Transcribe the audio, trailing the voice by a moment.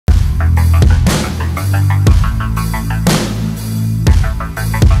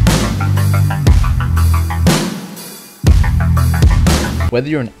Whether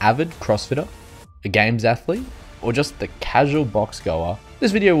you're an avid CrossFitter, a games athlete, or just the casual box goer,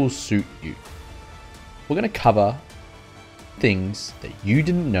 this video will suit you. We're going to cover things that you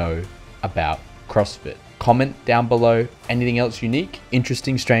didn't know about CrossFit. Comment down below anything else unique,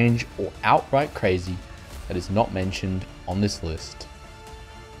 interesting, strange, or outright crazy that is not mentioned on this list.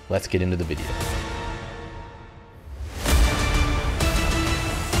 Let's get into the video.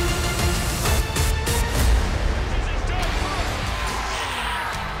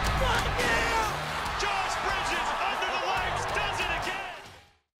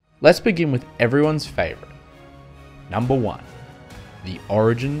 Let's begin with everyone's favorite. Number 1, the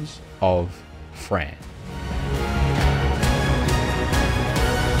origins of Fran.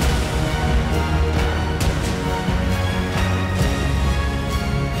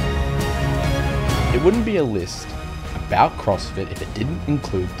 It wouldn't be a list about CrossFit if it didn't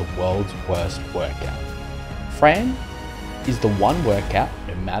include the world's worst workout. Fran is the one workout,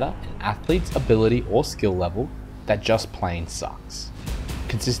 no matter an athlete's ability or skill level, that just plain sucks.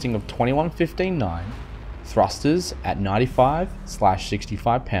 Consisting of 21-15-9, thrusters at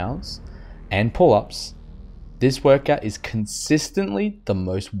 95/65 pounds, and pull-ups, this workout is consistently the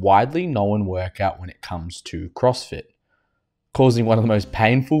most widely known workout when it comes to CrossFit, causing one of the most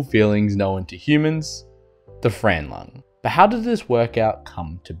painful feelings known to humans, the Fran lung. But how did this workout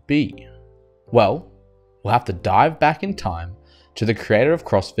come to be? Well, we'll have to dive back in time to the creator of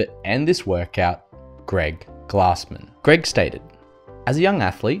CrossFit and this workout, Greg Glassman. Greg stated, as a young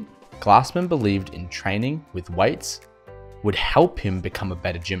athlete, Glassman believed in training with weights would help him become a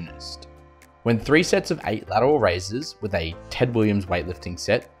better gymnast. When 3 sets of 8 lateral raises with a Ted Williams weightlifting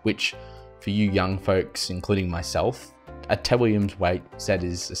set, which for you young folks, including myself, a Ted Williams weight set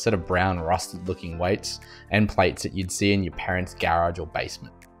is a set of brown rusted looking weights and plates that you'd see in your parents' garage or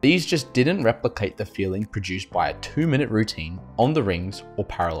basement. These just didn't replicate the feeling produced by a 2-minute routine on the rings or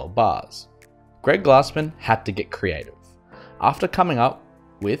parallel bars. Greg Glassman had to get creative. After coming up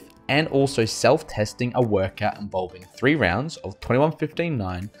with and also self-testing a workout involving 3 rounds of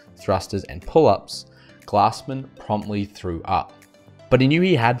 21-15-9 thrusters and pull-ups, Glassman promptly threw up. But he knew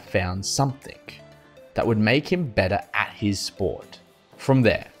he had found something that would make him better at his sport. From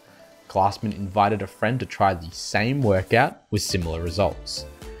there, Glassman invited a friend to try the same workout with similar results.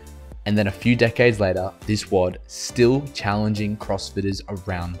 And then a few decades later, this WOD still challenging CrossFitters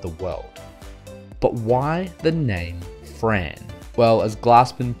around the world. But why the name Fran? Well, as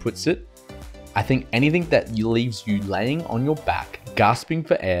Glassman puts it, I think anything that leaves you laying on your back, gasping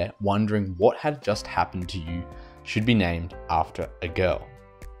for air, wondering what had just happened to you, should be named after a girl.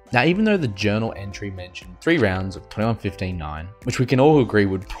 Now, even though the journal entry mentioned 3 rounds of 21-15-9, which we can all agree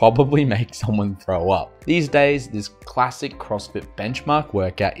would probably make someone throw up, these days, this classic CrossFit benchmark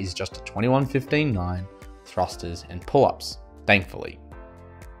workout is just a 21-15-9 thrusters and pull-ups, thankfully.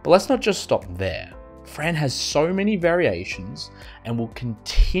 But let's not just stop there. Fran has so many variations and will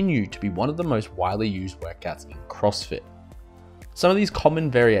continue to be one of the most widely used workouts in CrossFit. Some of these common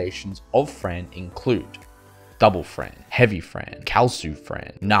variations of Fran include double Fran, heavy Fran, Kalsu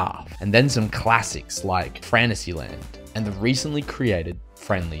Fran, Nav, and then some classics like Fantasyland and the recently created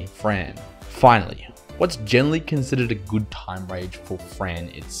Friendly Fran. Finally, what's generally considered a good time range for Fran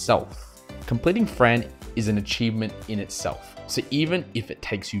itself? Completing Fran is an achievement in itself, so even if it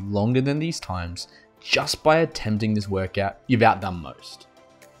takes you longer than these times, just by attempting this workout, you've outdone most.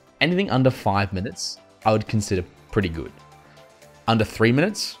 Anything under 5 minutes, I would consider pretty good. Under 3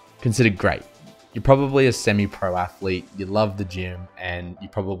 minutes, considered great. You're probably a semi-pro athlete, you love the gym, and you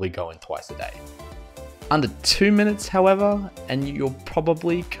probably go in twice a day. Under 2 minutes, however, and you're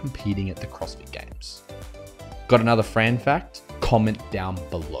probably competing at the CrossFit Games. Got another Fran fact? Comment down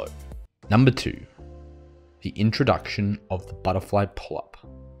below. Number 2, the introduction of the butterfly pull-up.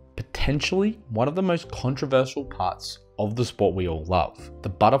 Potentially one of the most controversial parts of the sport we all love. The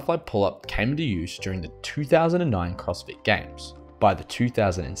butterfly pull-up came to use during the 2009 CrossFit Games by the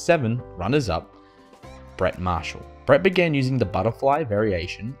 2007 runners-up, Brett Marshall. Brett began using the butterfly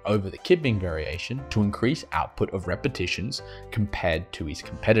variation over the kipping variation to increase output of repetitions compared to his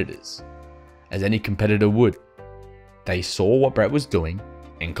competitors. As any competitor would, they saw what Brett was doing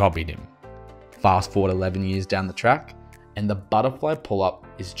and copied him. Fast forward 11 years down the track, and the butterfly pull-up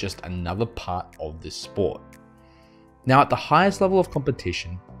is just another part of this sport. Now, at the highest level of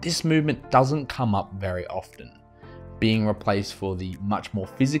competition, this movement doesn't come up very often, being replaced for the much more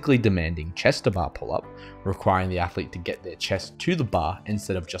physically demanding chest to bar pull-up, requiring the athlete to get their chest to the bar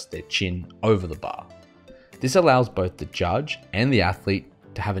instead of just their chin over the bar. This allows both the judge and the athlete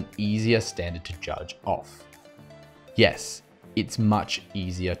to have an easier standard to judge off. Yes, it's much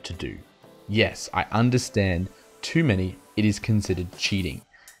easier to do. Yes, I understand too many, it is considered cheating.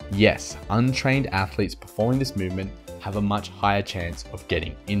 Yes, untrained athletes performing this movement have a much higher chance of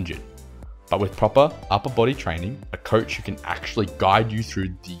getting injured. But with proper upper body training, a coach who can actually guide you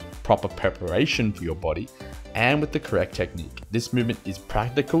through the proper preparation for your body, and with the correct technique, this movement is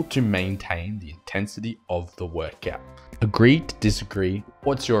practical to maintain the intensity of the workout. Agree to disagree?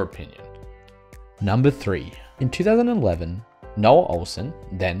 What's your opinion? Number 3. In 2011, Noah Olsen,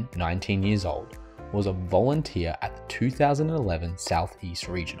 then 19 years old, was a volunteer at the 2011 Southeast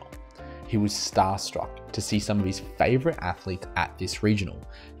Regional. He was starstruck to see some of his favorite athletes at this regional,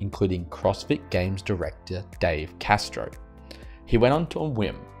 including CrossFit Games director Dave Castro. He went on to a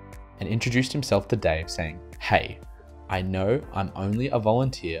whim and introduced himself to Dave saying, "Hey, I know I'm only a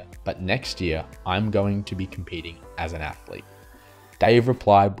volunteer, but next year I'm going to be competing as an athlete." Dave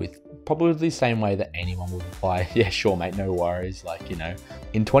replied with probably the same way that anyone would reply, "Yeah, sure mate, no worries,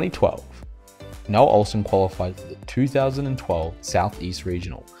 In 2012, Noah Olsen qualified for the 2012 Southeast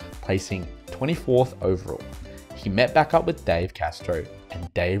Regional, placing 24th overall. He met back up with Dave Castro,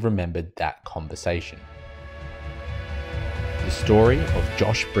 and Dave remembered that conversation. The story of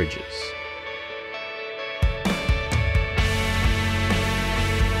Josh Bridges.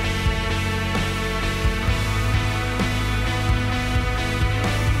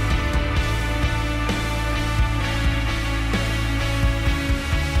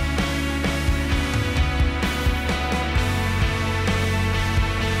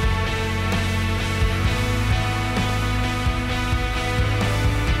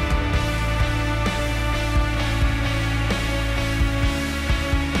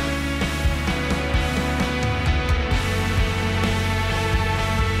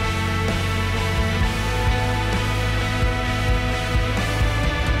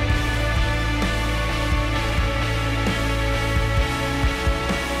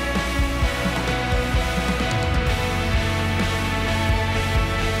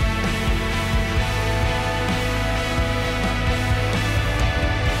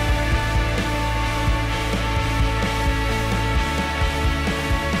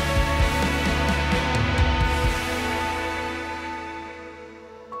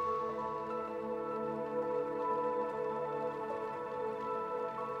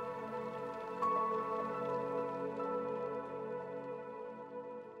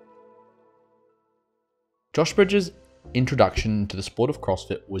 Josh Bridges' introduction to the sport of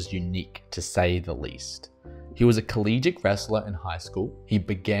CrossFit was unique, to say the least. He was a collegiate wrestler in high school. He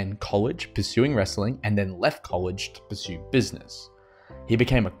began college pursuing wrestling and then left college to pursue business. He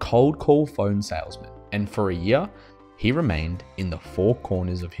became a cold call phone salesman, and for a year, he remained in the four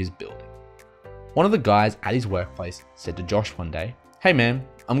corners of his building. One of the guys at his workplace said to Josh one day, "Hey man,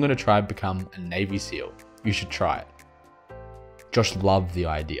 I'm going to try and become a Navy SEAL. You should try it." Josh loved the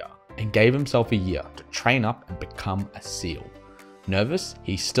idea and gave himself a year to train up and become a SEAL. Nervous,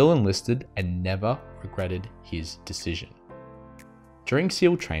 he still enlisted and never regretted his decision. During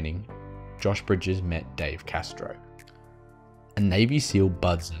SEAL training, Josh Bridges met Dave Castro, a Navy SEAL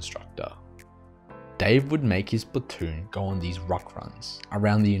BUDS instructor. Dave would make his platoon go on these ruck runs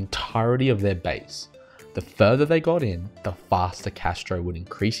around the entirety of their base. The further they got in, the faster Castro would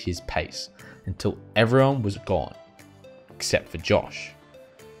increase his pace until everyone was gone, except for Josh.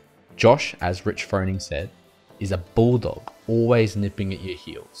 Josh, as Rich Froning said, is a bulldog, always nipping at your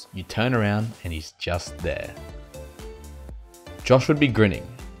heels. You turn around and he's just there. Josh would be grinning,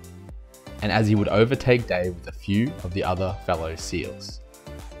 and as he would overtake Dave with a few of the other fellow SEALs.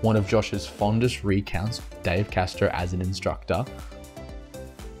 One of Josh's fondest recounts of Dave Castro as an instructor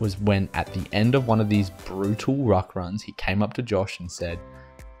was when at the end of one of these brutal ruck runs, he came up to Josh and said,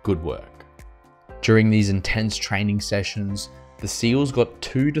 "Good work." During these intense training sessions, the SEALs got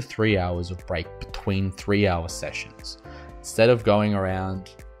 2 to 3 hours of break between 3-hour sessions. Instead of going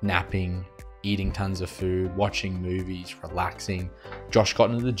around napping, eating tons of food, watching movies, relaxing, Josh got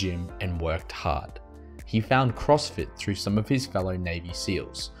into the gym and worked hard. He found CrossFit through some of his fellow Navy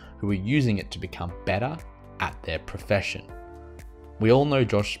SEALs who were using it to become better at their profession. We all know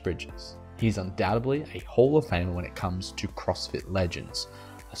Josh Bridges. He's undoubtedly a Hall of Famer when it comes to CrossFit legends,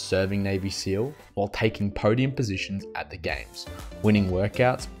 a serving Navy SEAL while taking podium positions at the games, winning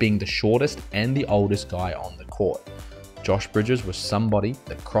workouts, being the shortest and the oldest guy on the court. Josh Bridges was somebody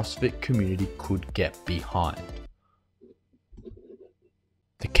the CrossFit community could get behind.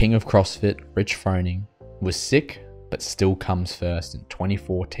 The king of CrossFit, Rich Froning, was sick but still comes first in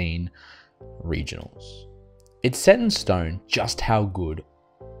 2014 regionals. It's set in stone just how good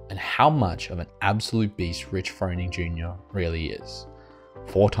and how much of an absolute beast Rich Froning Jr. really is.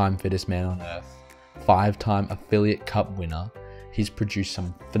 4-time fittest man on earth, 5-time affiliate cup winner, he's produced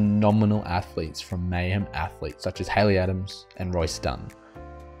some phenomenal athletes from mayhem athletes such as Haley Adams and Royce Dunn.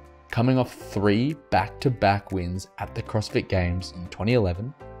 Coming off 3 back-to-back wins at the CrossFit Games in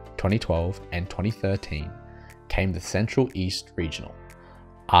 2011, 2012 and 2013 came the Central East Regional.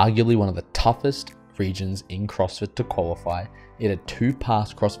 Arguably one of the toughest regions in CrossFit to qualify. It had 2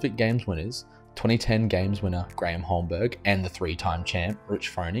 past CrossFit Games winners, 2010 Games winner Graham Holmberg and the 3-time champ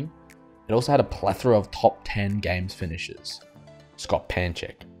Rich Froning. It also had a plethora of top 10 Games finishers. Scott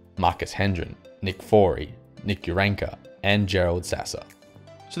Panchik, Marcus Hendren, Nick Forey, Nick Uranka and Gerald Sasser.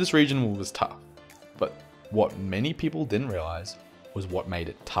 So this regional was tough, but what many people didn't realize was what made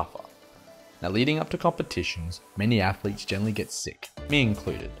it tougher. Now leading up to competitions, many athletes generally get sick, me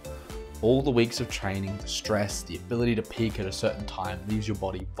included. All the weeks of training, the stress, the ability to peak at a certain time leaves your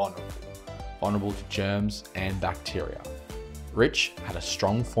body vulnerable to germs and bacteria. Rich had a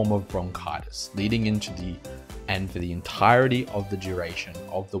strong form of bronchitis leading into for the entirety of the duration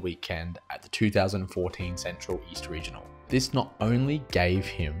of the weekend at the 2014 Central East Regional. This not only gave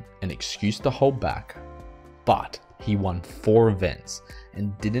him an excuse to hold back, but he won 4 events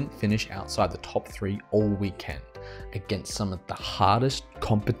and didn't finish outside the top 3 all weekend against some of the hardest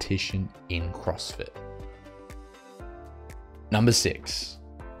competition in CrossFit. Number 6,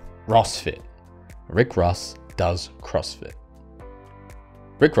 Rossfit. Rick Ross does CrossFit.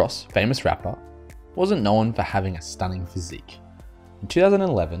 Rick Ross, famous rapper, wasn't known for having a stunning physique. In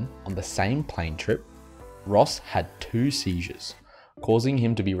 2011, on the same plane trip, Ross had 2 seizures, causing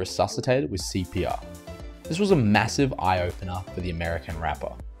him to be resuscitated with CPR. This was a massive eye-opener for the American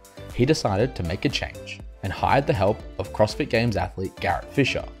rapper. He decided to make a change and hired the help of CrossFit Games athlete Garrett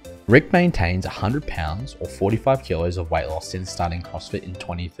Fisher. Rick maintains 100 pounds or 45 kilos of weight loss since starting CrossFit in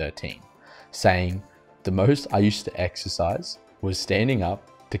 2013, saying, "The most I used to exercise was standing up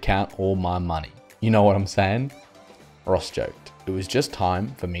to count all my money." You know what I'm saying? Ross joked, "It was just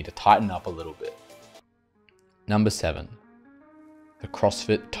time for me to tighten up a little bit." Number 7, the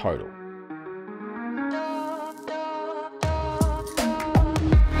CrossFit Total.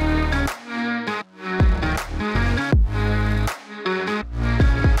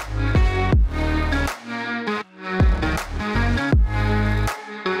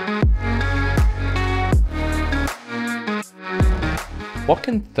 What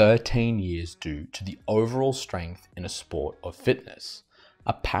can 13 years do to the overall strength in a sport of fitness?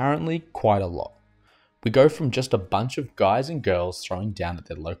 Apparently quite a lot. We go from just a bunch of guys and girls throwing down at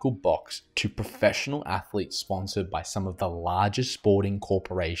their local box to professional athletes sponsored by some of the largest sporting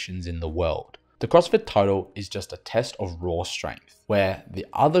corporations in the world. The CrossFit Total is just a test of raw strength, where the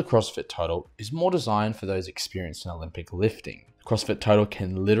other CrossFit Total is more designed for those experienced in Olympic lifting. The CrossFit Total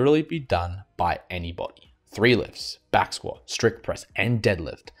can literally be done by anybody. 3 lifts, back squat, strict press, and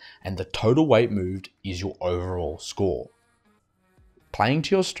deadlift, and the total weight moved is your overall score. Playing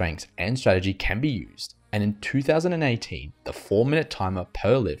to your strengths and strategy can be used, and in 2018, the 4-minute timer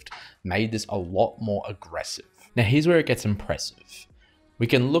per lift made this a lot more aggressive. Now here's where it gets impressive. We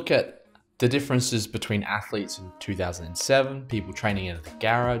can look at the differences between athletes in 2007, people training in the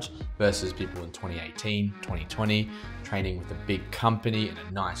garage, versus people in 2018, 2020, training with a big company in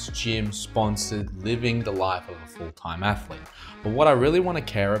a nice gym, sponsored, living the life of a full-time athlete. But what I really want to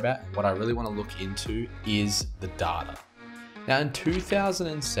care about and what I really want to look into is the data. Now in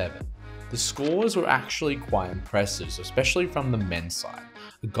 2007, the scores were actually quite impressive, especially from the men's side.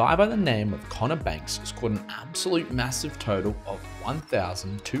 A guy by the name of Connor Banks scored an absolute massive total of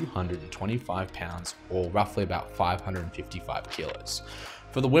 1,225 pounds, or roughly about 555 kilos.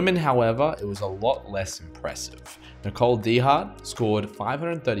 For the women, however, it was a lot less impressive. Nicole Dehart scored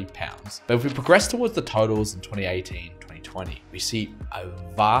 530 pounds, but if we progress towards the totals in 2018, 2020, we see a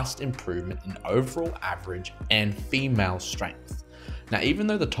vast improvement in overall average and female strength. Now, even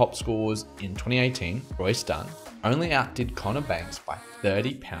though the top scores in 2018, Royce Dunn, only outdid Connor Banks by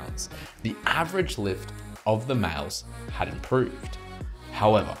 30 pounds, the average lift of the males had improved.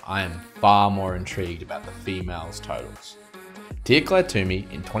 However, I am far more intrigued about the females' totals. Tia Claire Toomey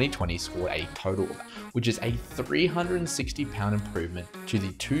in 2020 scored a total, which is a 360 pound improvement to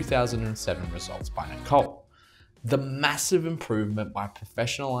the 2007 results by Nicole. The massive improvement by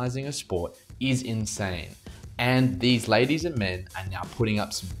professionalizing a sport is insane. And these ladies and men are now putting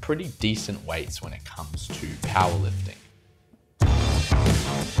up some pretty decent weights when it comes to powerlifting.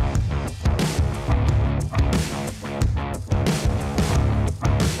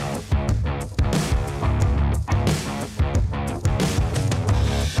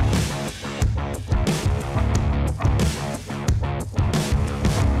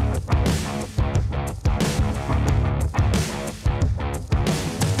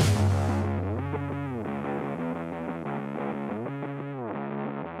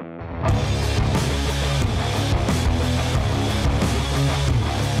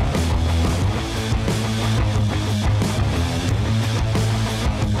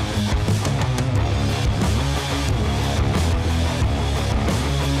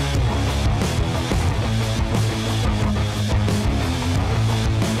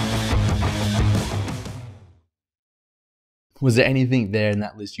 Was there anything there in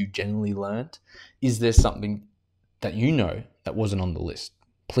that list you genuinely learned? Is there something that you know that wasn't on the list?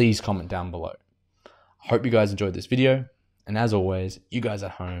 Please comment down below. I hope you guys enjoyed this video. And as always, you guys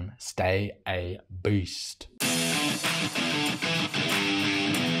at home, stay a beast.